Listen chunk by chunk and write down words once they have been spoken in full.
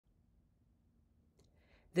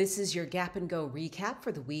This is your Gap and Go recap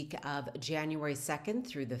for the week of January 2nd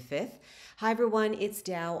through the 5th. Hi everyone, it's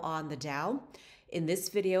Dow on the Dow. In this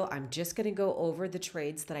video, I'm just going to go over the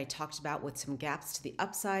trades that I talked about with some gaps to the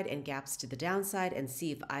upside and gaps to the downside and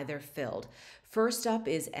see if either filled. First up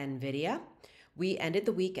is NVDA. We ended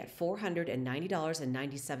the week at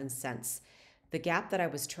 $490.97. The gap that I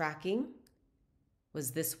was tracking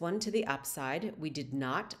was this one to the upside. We did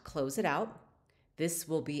not close it out. This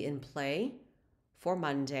will be in play for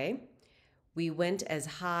Monday. We went as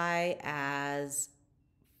high as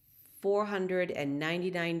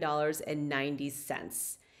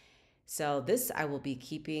 $499.90. So this I will be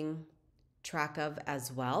keeping track of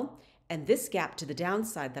as well. And this gap to the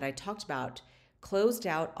downside that I talked about closed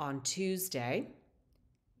out on Tuesday.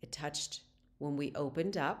 It touched when we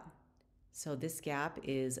opened up. So this gap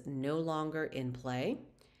is no longer in play.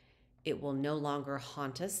 It will no longer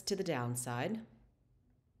haunt us to the downside.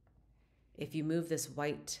 If you move this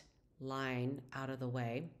white line out of the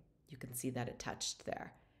way, you can see that it touched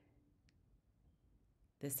there.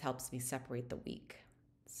 This helps me separate the week.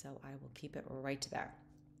 So I will keep it right there.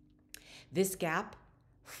 This gap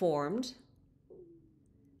formed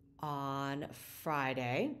on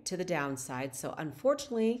Friday to the downside. So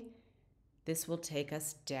unfortunately, this will take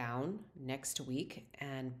us down next week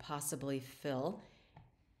and possibly fill.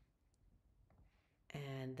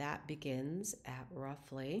 And that begins at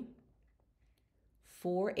roughly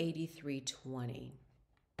 483.20.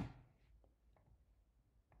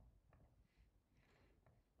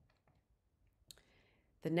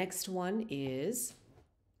 The next one is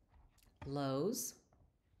Lowe's.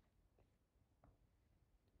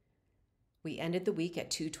 We ended the week at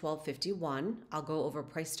 212.51. I'll go over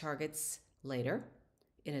price targets later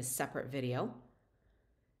in a separate video.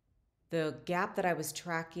 The gap that I was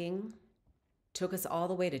tracking took us all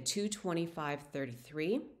the way to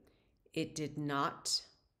 225.33. It did not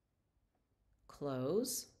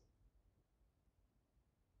close.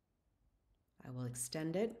 I will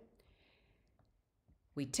extend it.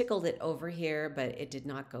 We tickled it over here, but it did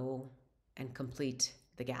not go and complete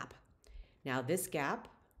the gap. Now this gap,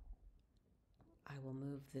 I will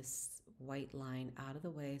move this white line out of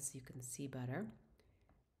the way so you can see better.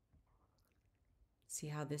 See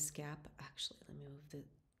how this gap, actually, let me move it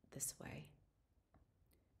this way.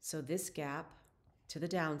 So this gap to the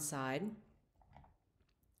downside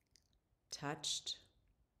touched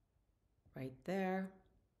right there.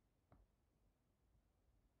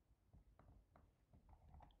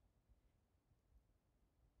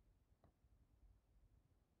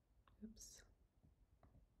 Oops.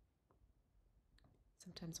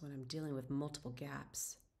 Sometimes when I'm dealing with multiple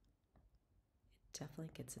gaps, it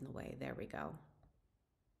definitely gets in the way. There we go.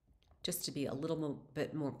 Just to be a little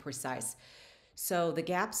bit more precise. So the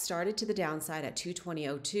gap started to the downside at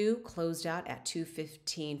 220.02, closed out at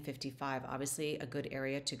 215.55. Obviously a good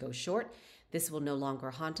area to go short. This will no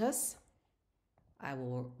longer haunt us. I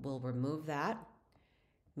will remove that.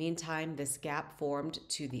 Meantime, this gap formed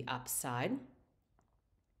to the upside.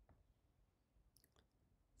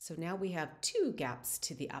 So now we have two gaps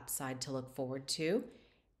to the upside to look forward to,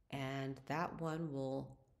 and that one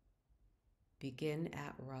will begin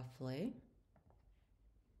at roughly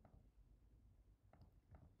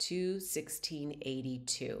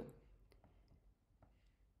 216.82.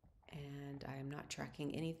 And I am not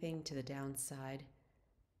tracking anything to the downside.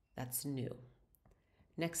 That's new.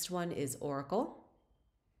 Next one is ORCL.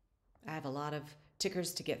 I have a lot of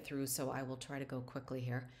tickers to get through, so I will try to go quickly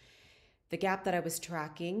here. The gap that I was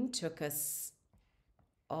tracking took us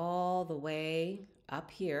all the way up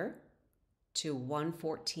here to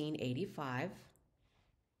 114.85,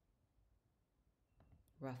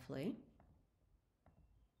 roughly,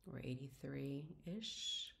 or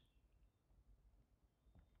 83-ish.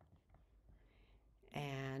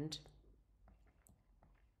 And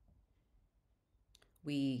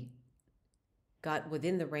we got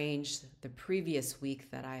within the range the previous week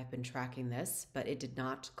that I have been tracking this, but it did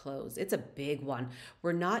not close. It's a big one.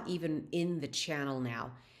 We're not even in the channel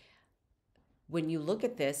now. When you look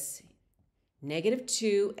at this,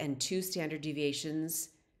 -2 and 2 standard deviations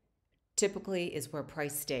typically is where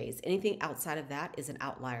price stays. Anything outside of that is an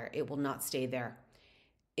outlier. It will not stay there.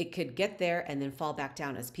 It could get there and then fall back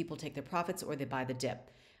down as people take their profits or they buy the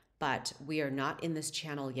dip. But we are not in this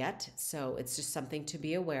channel yet, so it's just something to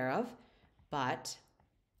be aware of. But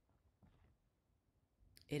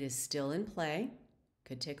it is still in play.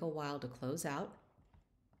 Could take a while to close out.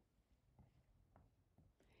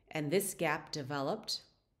 And this gap developed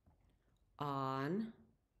on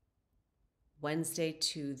Wednesday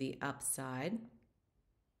to the upside.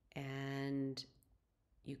 And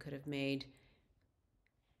you could have made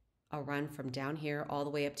a run from down here all the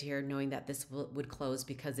way up to here, knowing that this would close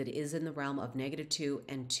because it is in the realm of -2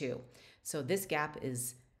 and 2. So this gap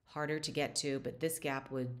is harder to get to, but this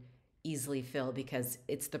gap would easily fill because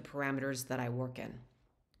it's the parameters that I work in.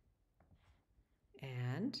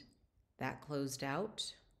 And that closed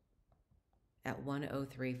out at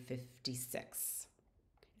 103.56.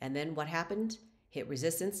 And then what happened? Hit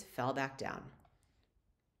resistance, fell back down.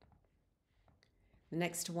 The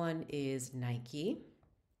next one is Nike.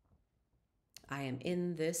 I am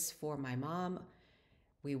in this for my mom.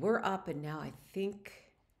 We were up and now I think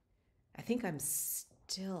I'm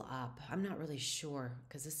still up. I'm not really sure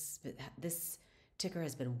because this ticker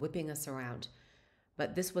has been whipping us around.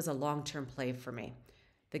 But this was a long-term play for me.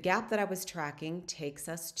 The gap that I was tracking takes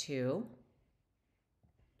us to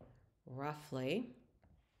roughly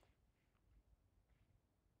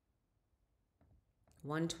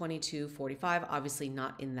 122.45, obviously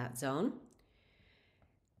not in that zone.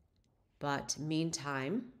 But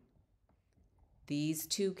meantime, these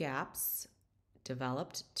two gaps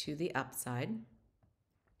developed to the upside.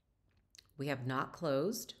 We have not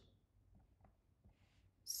closed.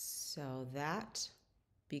 So that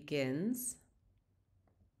begins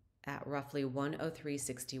at roughly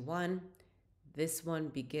 103.61. This one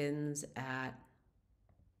begins at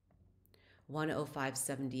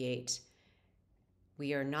 105.78.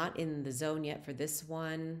 We are not in the zone yet for this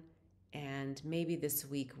one, and maybe this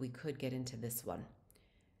week we could get into this one.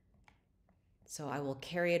 So I will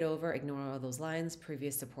carry it over, ignore all those lines,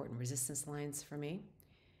 previous support and resistance lines for me.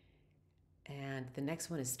 And the next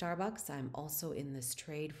one is StarBucks. I'm also in this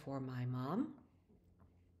trade for my mom.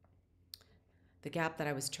 The gap that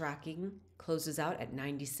I was tracking closes out at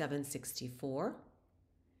 97.64.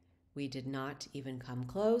 We did not even come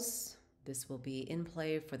close. This will be in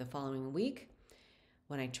play for the following week.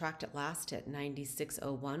 When I tracked it last at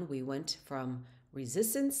 96.01, we went from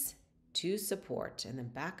resistance to support and then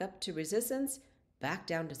back up to resistance, back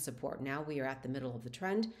down to support. Now we are at the middle of the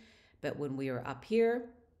trend, but when we are up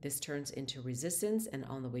here, this turns into resistance, and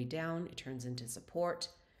on the way down, it turns into support.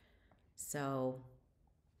 So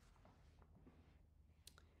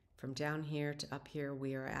from down here to up here,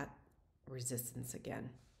 we are at resistance again.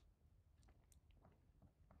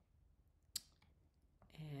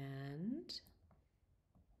 And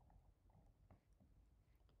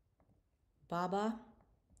Baba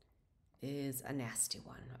is a nasty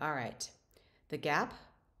one. All right. The gap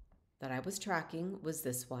that I was tracking was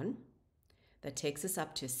this one. That takes us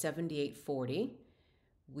up to 78.40.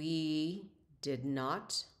 We did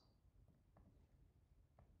not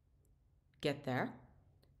get there,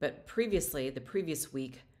 but previously, the previous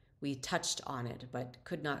week, we touched on it, but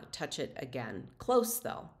could not touch it again. Close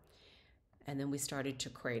though. And then we started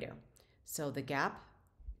to crater. So the gap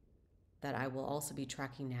that I will also be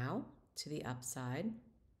tracking now to the upside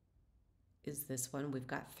is this one. We've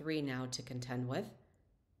got 3 now to contend with.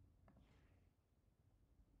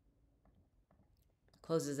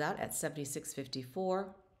 Closes out at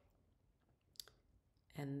 76.54.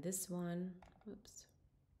 And this one, oops,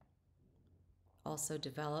 also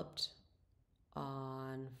developed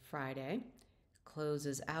on Friday.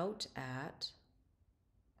 Closes out at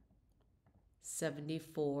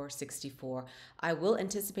 74.64. I will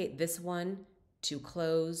anticipate this one to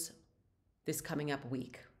close this coming up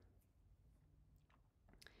week.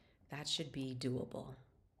 That should be doable.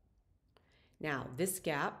 Now, this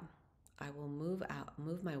gap, I will move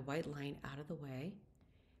my white line out of the way.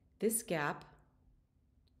 This gap,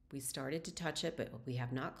 we started to touch it, but we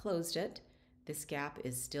have not closed it. This gap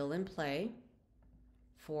is still in play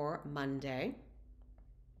for Monday.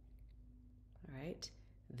 All right.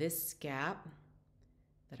 This gap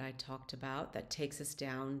that I talked about, that takes us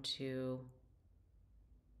down to,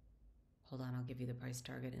 hold on, I'll give you the price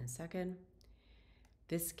target in a second.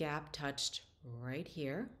 This gap touched right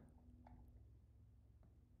here.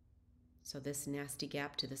 So this nasty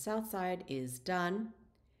gap to the south side is done.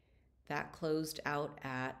 That closed out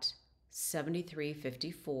at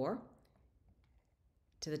 73.54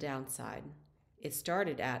 to the downside. It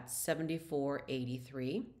started at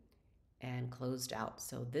 74.83 and closed out.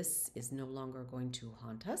 So this is no longer going to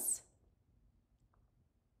haunt us.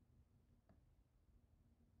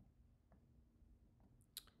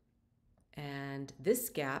 And this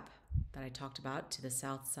gap that I talked about to the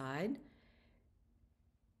south side,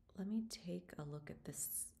 let me take a look at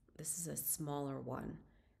this. This is a smaller one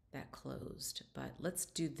that closed, but let's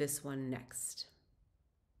do this one next.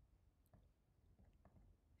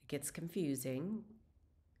 It gets confusing.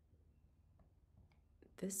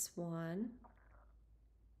 This one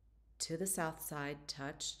to the south side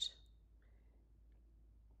touched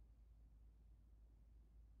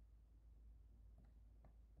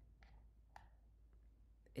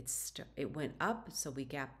it went up, so we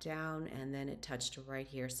gapped down, and then it touched right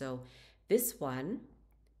here. So this one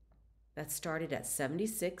that started at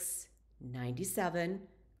 76.97,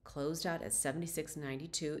 closed out at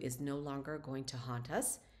 76.92 is no longer going to haunt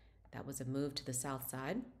us. That was a move to the south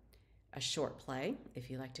side, a short play if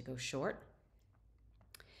you like to go short.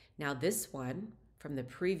 Now this one from the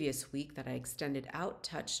previous week that I extended out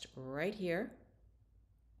touched right here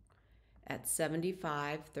at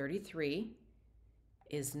 75.33,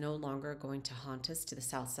 is no longer going to haunt us to the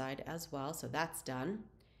south side as well. So that's done.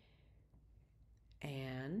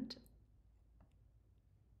 And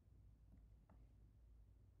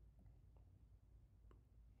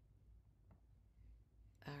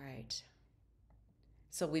all right.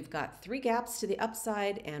 So we've got 3 gaps to the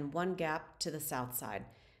upside and 1 gap to the south side.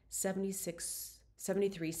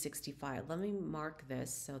 73.65. Let me mark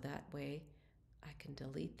this so that way I can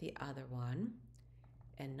delete the other one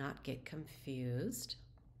and not get confused.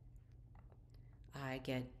 I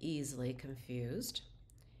get easily confused.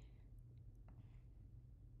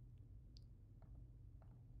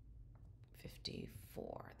 $54.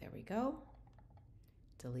 There we go.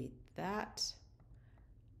 Delete that.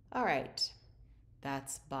 All right.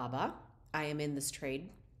 That's Baba. I am in this trade.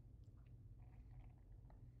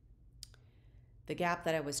 The gap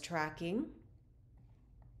that I was tracking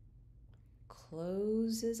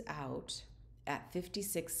closes out at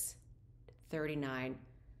 56.39.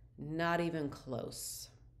 Not even close.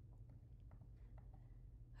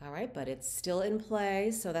 All right, but it's still in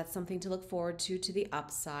play, so that's something to look forward to the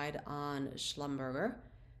upside on Schlumberger.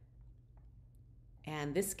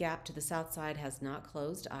 And this gap to the south side has not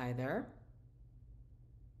closed either.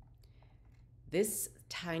 This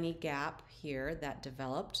tiny gap here that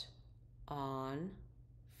developed on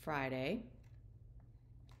Friday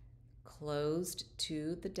closed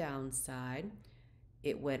to the downside.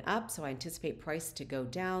 It went up, so I anticipate price to go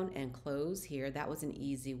down and close here. That was an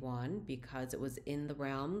easy one because it was in the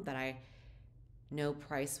realm that I know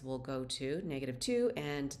price will go to, -2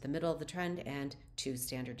 and the middle of the trend and 2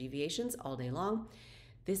 standard deviations all day long.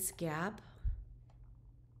 This gap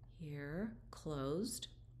here closed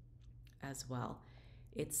as well.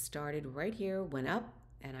 It started right here, went up,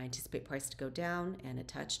 and I anticipate price to go down, and it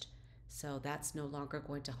touched. So that's no longer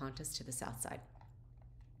going to haunt us to the south side.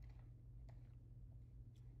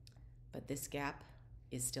 But this gap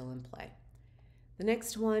is still in play. The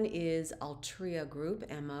next one is Altria Group,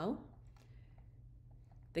 MO.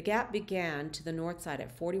 The gap began to the north side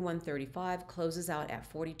at 41.35, closes out at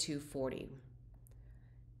 42.40.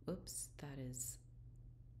 Oops, that is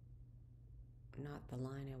not the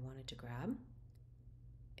line I wanted to grab.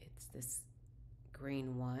 It's this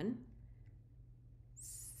green one.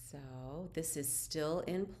 So this is still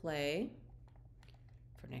in play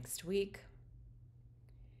for next week.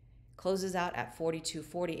 Closes out at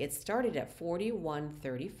 42.40. It started at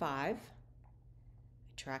 41.35. I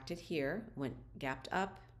tracked it here, went gapped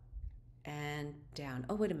up and down.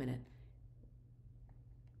 Oh, wait a minute.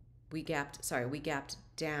 We gapped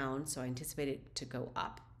down, so I anticipate it to go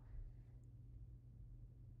up.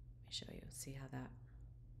 Let me show you, see how that,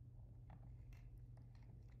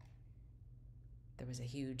 there was a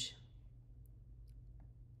huge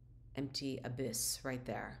empty abyss right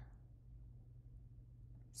there.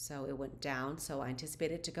 So it went down, so I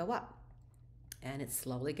anticipate it to go up. And it's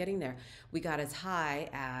slowly getting there. We got as high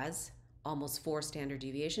as almost 4 standard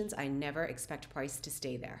deviations. I never expect price to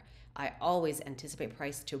stay there. I always anticipate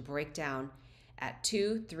price to break down at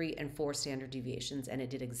 2, 3, and 4 standard deviations, and it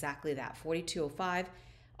did exactly that. 42.05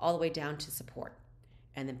 all the way down to support,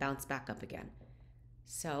 and then bounce back up again.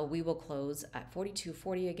 So we will close at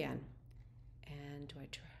 42.40 again. And do I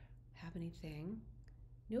have anything?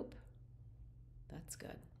 Nope. That's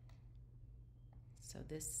good. So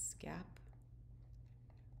this gap,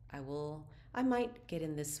 I might get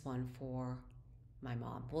in this one for my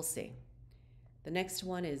mom. We'll see. The next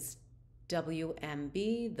one is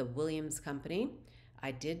WMB, the Williams Company.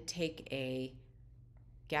 I did take a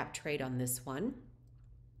gap trade on this one.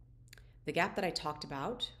 The gap that I talked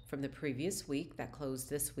about from the previous week that closed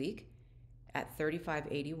this week at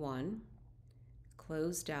 35.81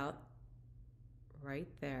 closed out right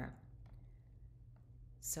there.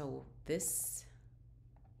 So this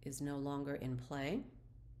is no longer in play.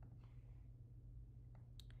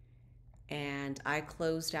 And I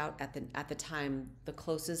closed out at the time, the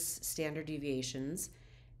closest standard deviations,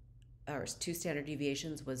 or 2 standard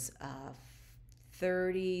deviations, was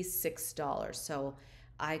 $36. So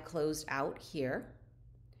I closed out here,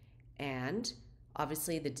 and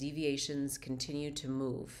obviously the deviations continue to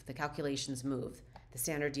move. The calculations move, the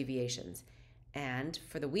standard deviations. And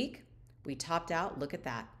for the week, we topped out, look at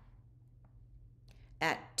that,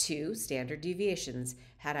 at 2 standard deviations.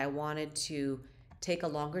 Had I wanted to take a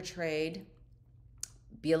longer trade,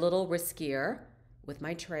 be a little riskier with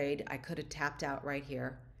my trade, I could have tapped out right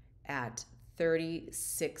here at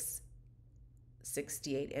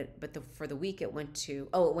 36.68. But for the week it went to,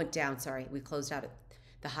 it went down, sorry. We closed out at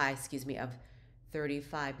the high, of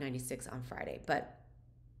 35.96 on Friday. But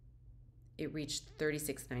it reached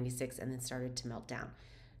 36.96 and then started to melt down.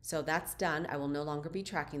 So that's done. I will no longer be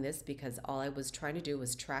tracking this because all I was trying to do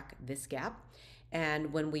was track this gap.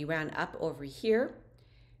 And when we ran up over here,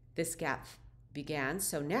 this gap began.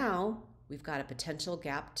 So now we've got a potential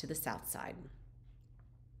gap to the south side.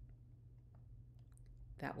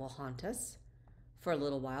 That will haunt us for a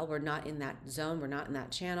little while. We're not in that zone, we're not in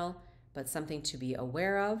that channel, but something to be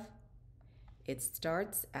aware of. It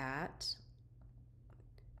starts at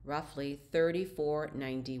roughly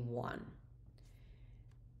 34.91.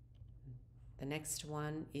 The next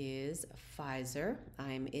one is Pfizer.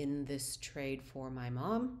 I'm in this trade for my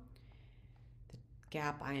mom. The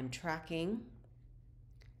gap I am tracking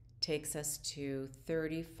takes us to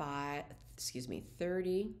 30. Let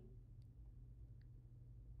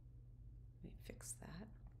me fix that.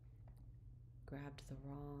 Grabbed the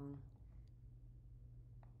wrong.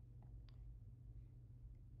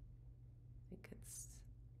 I think it's,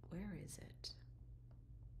 where is it?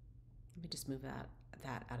 Let me just move that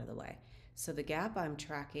out of the way. So the gap I'm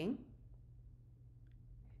tracking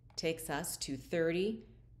takes us to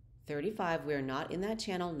 30.35. We're not in that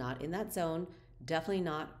channel, not in that zone, definitely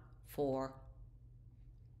not for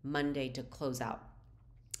Monday to close out.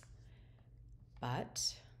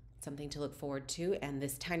 But something to look forward to. And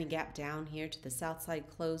this tiny gap down here to the south side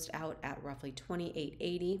closed out at roughly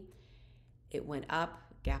 28.80. It went up,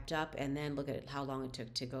 gapped up, and then look at how long it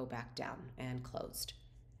took to go back down and closed.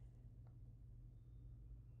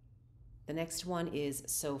 The next one is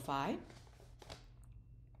SOFI.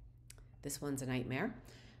 This one's a nightmare.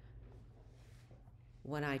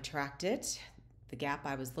 When I tracked it, the gap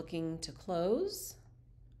I was looking to close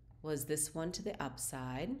was this one to the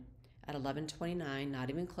upside at 11.29, not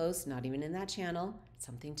even close, not even in that channel,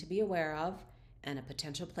 something to be aware of, and a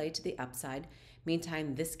potential play to the upside.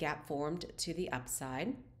 Meantime, this gap formed to the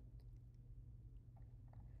upside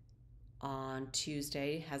on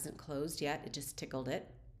Tuesday, hasn't closed yet, it just tickled it.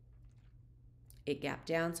 It gapped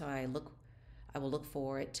down, so I will look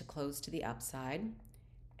for it to close to the upside.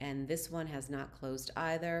 And this one has not closed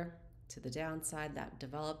either, to the downside. That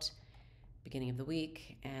developed beginning of the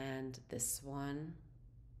week, and this one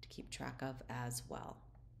to keep track of as well.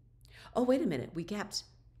 Oh, wait a minute, we gapped.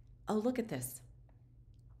 Oh, look at this.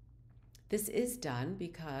 This is done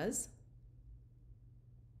because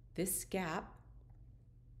this gap,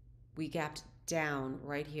 we gapped down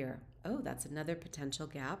right here. Oh, that's another potential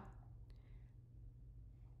gap.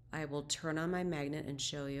 I will turn on my magnet and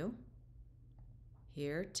show you.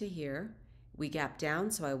 Here to here. We gap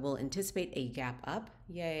down, so I will anticipate a gap up.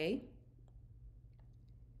 Yay.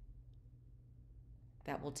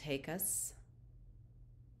 That will take us.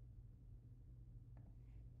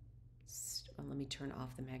 Well, let me turn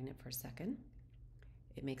off the magnet for a second.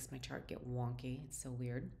 It makes my chart get wonky. It's so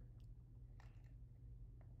weird.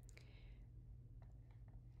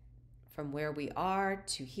 From where we are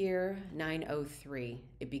to here, 903,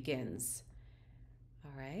 it begins.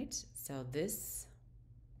 All right, so this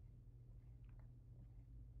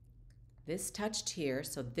touched here,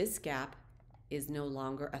 so this gap is no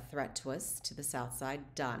longer a threat to us to the south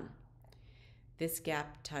side, done. This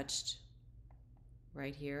gap touched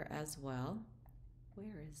right here as well.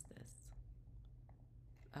 Where is this?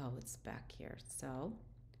 Oh, it's back here. So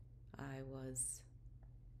I was,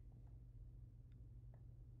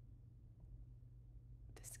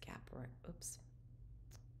 this gap right, oops.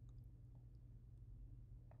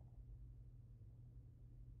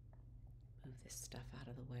 Move this stuff out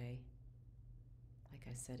of the way. Like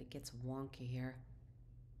I said, it gets wonky here.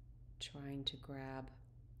 Trying to grab,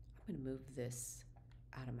 I'm going to move this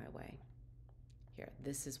out of my way. Here,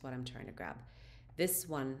 this is what I'm trying to grab. This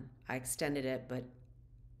one, I extended it, but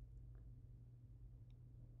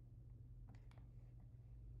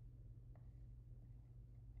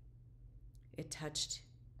it touched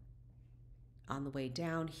on the way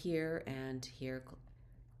down here and here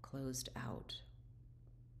closed out.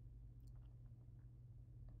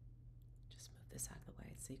 Just move this out of the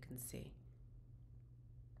way so you can see.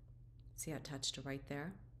 See how it touched right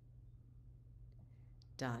there?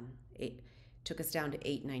 Done. It took us down to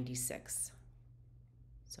 896.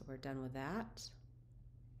 So we're done with that.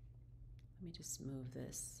 Let me just move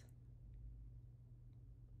this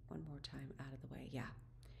one more time out of the way. Yeah.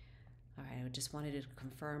 All right, I just wanted to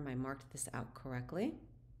confirm I marked this out correctly.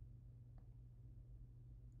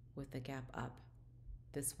 with the gap up.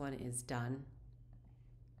 This one is done.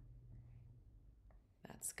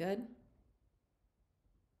 That's good.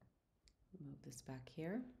 Move this back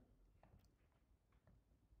here.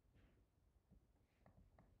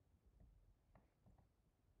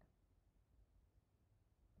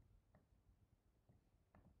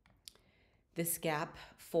 This gap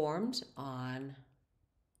formed on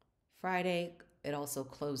Friday. It also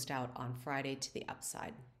closed out on Friday to the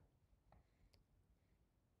upside.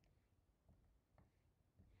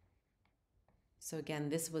 So again,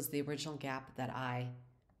 this was the original gap that I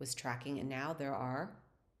was tracking, and now there are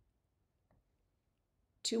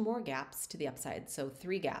 2 more gaps to the upside, so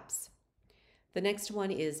 3 gaps. The next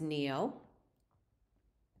one is NIO.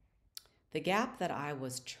 The gap that I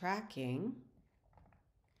was tracking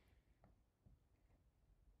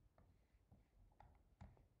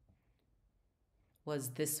was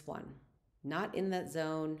this one, not in that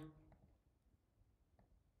zone.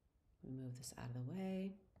 Let me move this out of the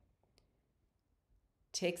way.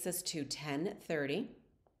 Takes us to 1030.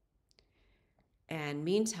 And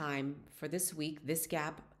meantime, for this week, this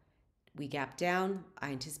gap, we gap down.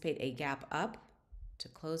 I anticipate a gap up to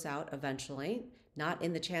close out eventually. Not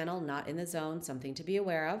in the channel, not in the zone, something to be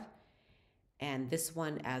aware of. And this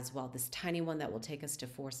one as well, this tiny one that will take us to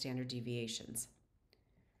 4 standard deviations.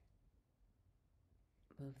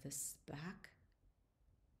 Move this back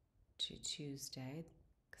to Tuesday,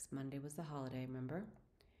 because Monday was the holiday, remember?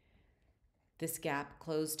 This gap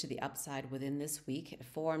closed to the upside within this week. It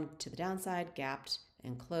formed to the downside, gapped,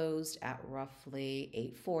 and closed at roughly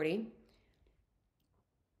 840.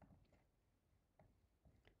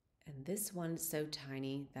 And this one's so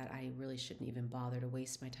tiny that I really shouldn't even bother to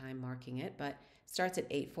waste my time marking it, but starts at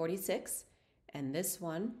 846, and this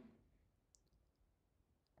one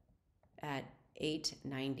at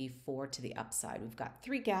 894 to the upside. We've got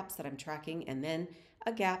 3 gaps that I'm tracking, and then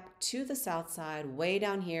a gap to the south side, way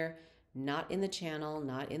down here, not in the channel,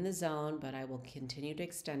 not in the zone, but I will continue to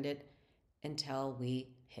extend it until we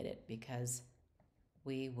hit it, because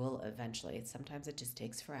we will eventually. Sometimes it just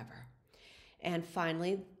takes forever. And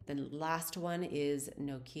finally, the last one is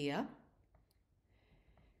Nokia.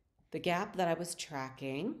 The gap that I was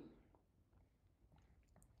tracking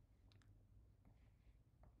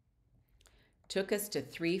took us to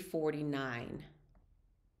 349.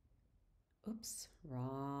 Oops,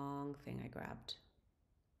 wrong thing I grabbed.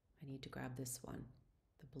 I need to grab this one,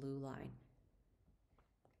 the blue line.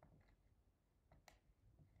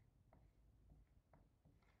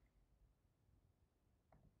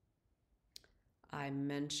 I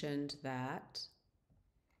mentioned that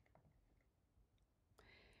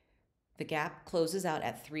the gap closes out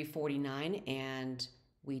at 349, and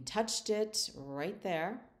we touched it right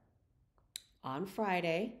there on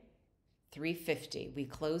Friday, 350. We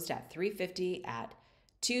closed at 350 at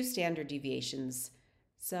 2 standard deviations.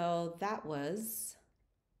 So that was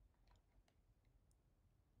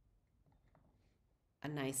a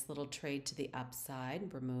nice little trade to the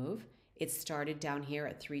upside, remove. It started down here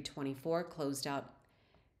at 324, closed out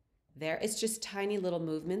there. It's just tiny little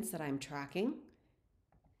movements that I'm tracking.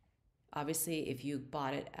 Obviously, if you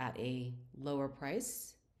bought it at a lower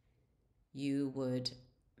price, you would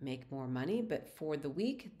make more money, but for the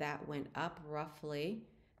week, that went up roughly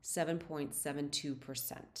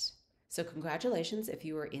 7.72%. So congratulations if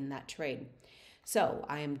you were in that trade. So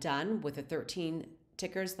I am done with the 13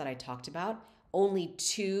 tickers that I talked about. Only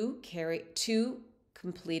 2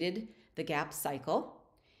 completed the gap cycle.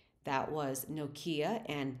 That was Nokia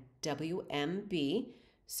and WMB.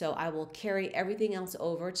 So I will carry everything else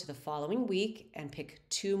over to the following week and pick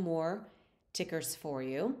 2 more tickers for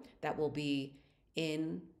you that will be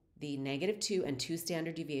in the -2 and 2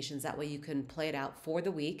 standard deviations. That way you can play it out for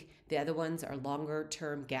the week. The other ones are longer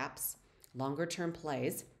term gaps, longer term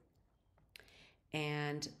plays.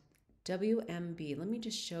 And WMB, let me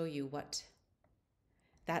just show you what,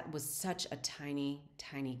 that was such a tiny,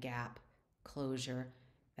 tiny gap closure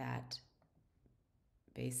that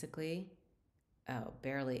basically,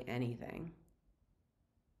 barely anything.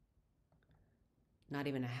 Not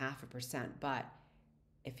even 0.5%, but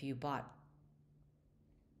if you bought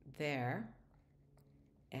there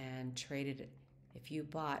and traded, if you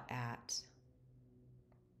bought at,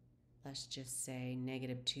 let's just say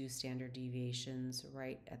 -2 standard deviations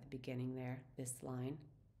right at the beginning there, this line,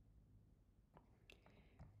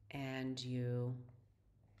 and you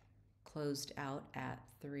closed out at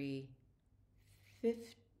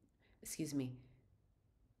 36,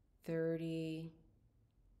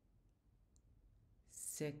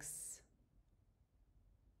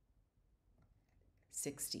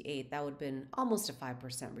 68. That would have been almost a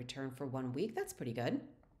 5% return for 1 week. That's pretty good.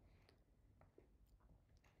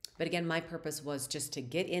 But again, my purpose was just to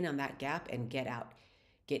get in on that gap and get out.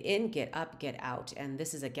 Get in, get up, get out. And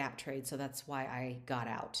this is a gap trade, so that's why I got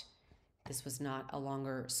out. This was not a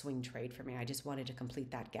longer swing trade for me. I just wanted to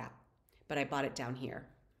complete that gap. But I bought it down here.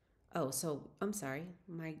 Oh, so I'm sorry.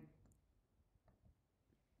 My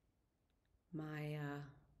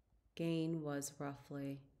gain was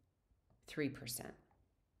roughly 3%.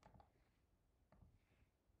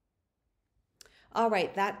 All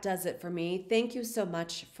right, that does it for me. Thank you so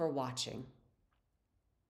much for watching.